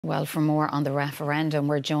Well, for more on the referendum,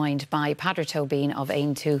 we're joined by Padre Tobin of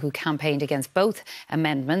Aontú, who campaigned against both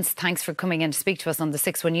amendments. Thanks for coming in to speak to us on the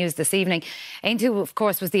 6-1 News this evening. Aontú, of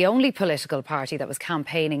course, was the only political party that was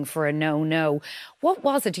campaigning for a no-no. What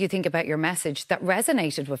was it, do you think, about your message that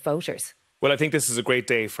resonated with voters? Well, I think this is a great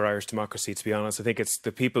day for Irish democracy, to be honest. I think it's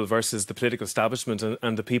the people versus the political establishment,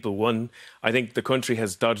 and the people won. I think the country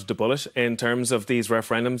has dodged a bullet in terms of these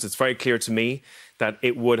referendums. It's very clear to me that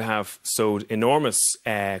it would have sowed enormous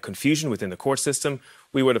confusion within the court system.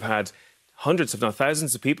 We would have had hundreds, if not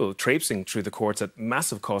thousands, of people traipsing through the courts at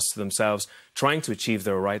massive cost to themselves, trying to achieve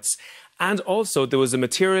their rights. And also, there was a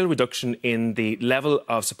material reduction in the level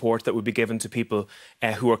of support that would be given to people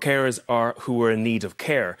who are carers or who are in need of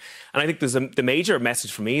care. And I think the major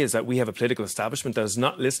message for me is that we have a political establishment that is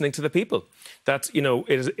not listening to the people. That, you know,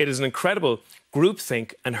 it is an incredible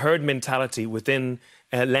groupthink and herd mentality within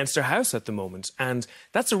Leinster House at the moment. And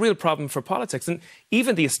that's a real problem for politics. And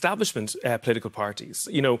even the establishment political parties,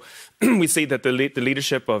 you know, we see that the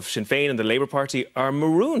leadership of Sinn Féin and the Labour Party are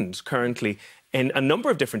marooned currently in a number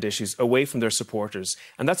of different issues away from their supporters.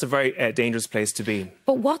 And that's a very dangerous place to be.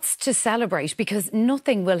 But what's to celebrate? Because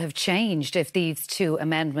nothing will have changed if these two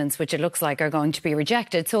amendments, which it looks like, are going to be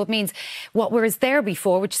rejected. So it means what was there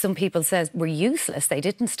before, which some people says were useless, they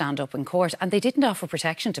didn't stand up in court and they didn't offer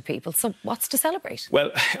protection to people. So what's to celebrate?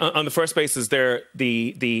 Well, on the first basis there,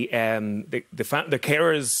 the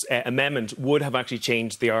carers amendment would have actually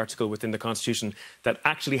changed the article within the Constitution that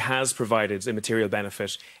actually has provided a material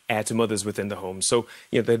benefit to mothers within the home. So,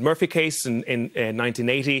 you know, the Murphy case in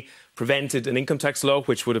 1980 prevented an income tax law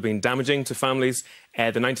which would have been damaging to families. The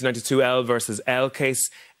 1992 L versus L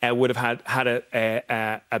case would have had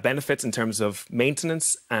a benefit in terms of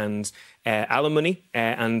maintenance and alimony,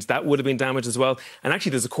 and that would have been damaged as well. And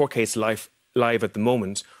actually, there's a court case live at the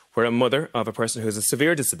moment where a mother of a person who has a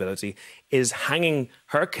severe disability is hanging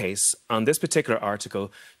her case on this particular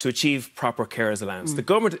article to achieve proper carers allowance. The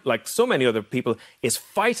government, like so many other people, is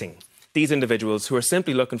fighting these individuals who are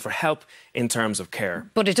simply looking for help in terms of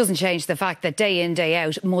care. But it doesn't change the fact that day in, day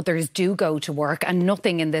out, mothers do go to work, and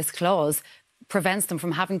nothing in this clause prevents them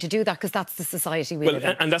from having to do that, because that's the society we live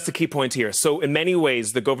in. And that's the key point here. So in many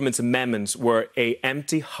ways, the government's amendments were an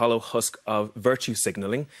empty, hollow husk of virtue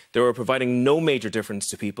signalling. They were providing no major difference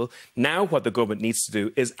to people. Now what the government needs to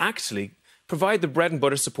do is actually provide the bread and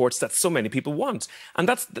butter supports that so many people want. And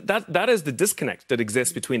that is the disconnect that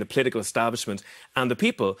exists between the political establishment and the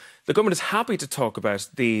people. The government is happy to talk about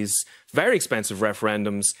these very expensive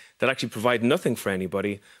referendums that actually provide nothing for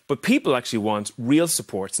anybody, but people actually want real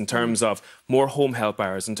supports in terms of more home help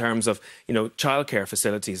hours, in terms of, you know, childcare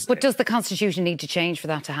facilities. But does the Constitution need to change for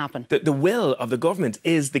that to happen? The will of the government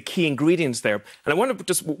is the key ingredients there. And I want to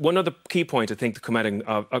just one other key point I think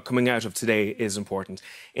coming out of today is important,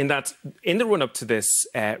 in that in the run-up to this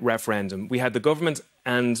referendum, we had the government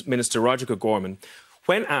and Minister Roger O'Gorman,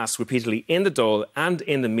 when asked repeatedly in the Dáil and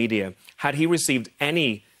in the media, had he received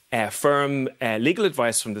any firm legal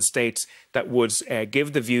advice from the state that would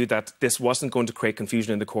give the view that this wasn't going to create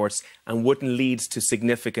confusion in the courts and wouldn't lead to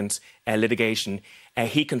significant litigation.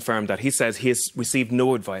 He confirmed that. He says he has received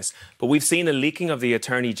no advice. But we've seen a leaking of the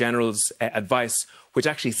Attorney General's advice, which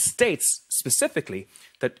actually states specifically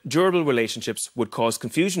that durable relationships would cause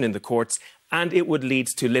confusion in the courts and it would lead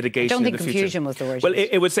to litigation in the future. I don't think confusion was the word. Well,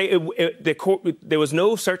 it would say there was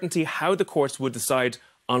no certainty how the courts would decide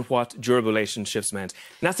on what durable relationships meant.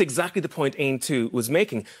 And that's exactly the point Aontú was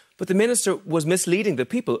making. But the minister was misleading the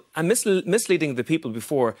people, and misleading the people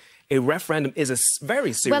before a referendum is a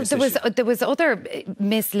very serious issue. Well, there was other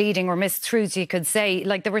misleading or mistruths, you could say.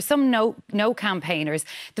 Like, there were some no campaigners.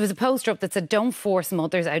 There was a poster up that said, "Don't force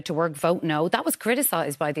mothers out to work, vote no." That was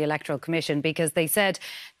criticised by the Electoral Commission because they said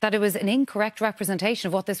that it was an incorrect representation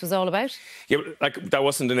of what this was all about. Yeah, like, that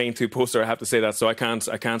wasn't an Aontú poster, I have to say that, so I can't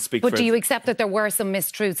speak for it. But do you accept that there were some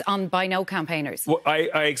mistruths by no campaigners? Well, I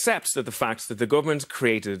accept that the fact that the government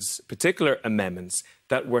created particular amendments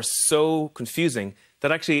that were so confusing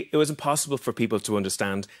that actually it was impossible for people to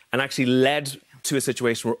understand, and actually led to a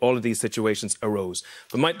situation where all of these situations arose.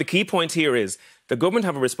 But the key point here is the government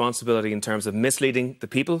have a responsibility in terms of misleading the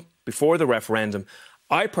people before the referendum.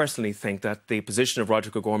 I personally think that the position of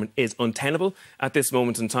Roger O'Gorman is untenable at this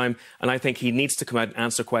moment in time, and I think he needs to come out and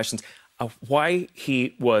answer questions of why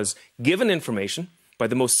he was given information by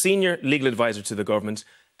the most senior legal advisor to the government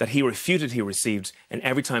that he refuted he received, and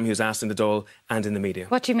every time he was asked in the Dáil and in the media.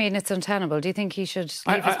 What do you mean it's untenable? Do you think he should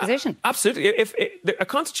leave his position? Absolutely. A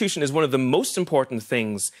constitution is one of the most important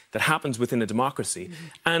things that happens within a democracy.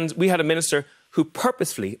 And we had a minister who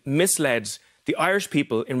purposefully misled the Irish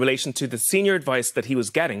people in relation to the senior advice that he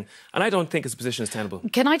was getting, and I don't think his position is tenable.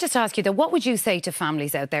 Can I just ask you, though, what would you say to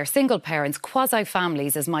families out there, single parents,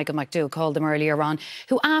 quasi-families, as Michael McDougall called them earlier on,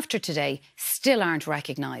 who after today still aren't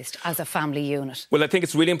recognised as a family unit? Well, I think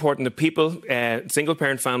it's really important that people,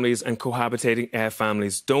 single-parent families and cohabitating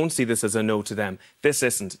families, don't see this as a no to them. This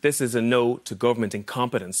isn't. This is a no to government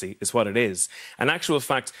incompetency, is what it is. In actual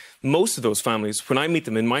fact, most of those families, when I meet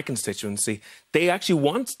them in my constituency, they actually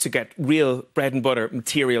want to get real bread and butter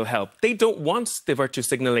material help. They don't want the virtue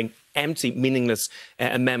signalling, empty, meaningless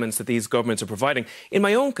amendments that these governments are providing. In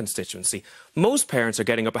my own constituency, most parents are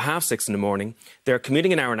getting up at 6:30 in the morning, they're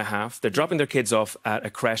commuting an hour and a half, they're dropping their kids off at a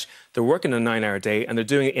creche, they're working a 9-hour day, and they're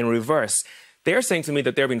doing it in reverse. They're saying to me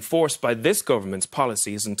that they're being forced by this government's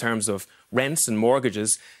policies in terms of rents and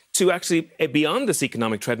mortgages to actually be on this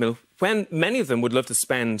economic treadmill, when many of them would love to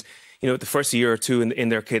spend, the first year or two in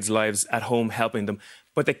their kids' lives at home helping them.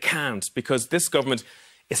 But they can't, because this government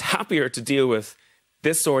is happier to deal with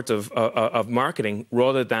this sort of marketing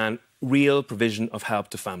rather than real provision of help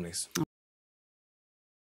to families.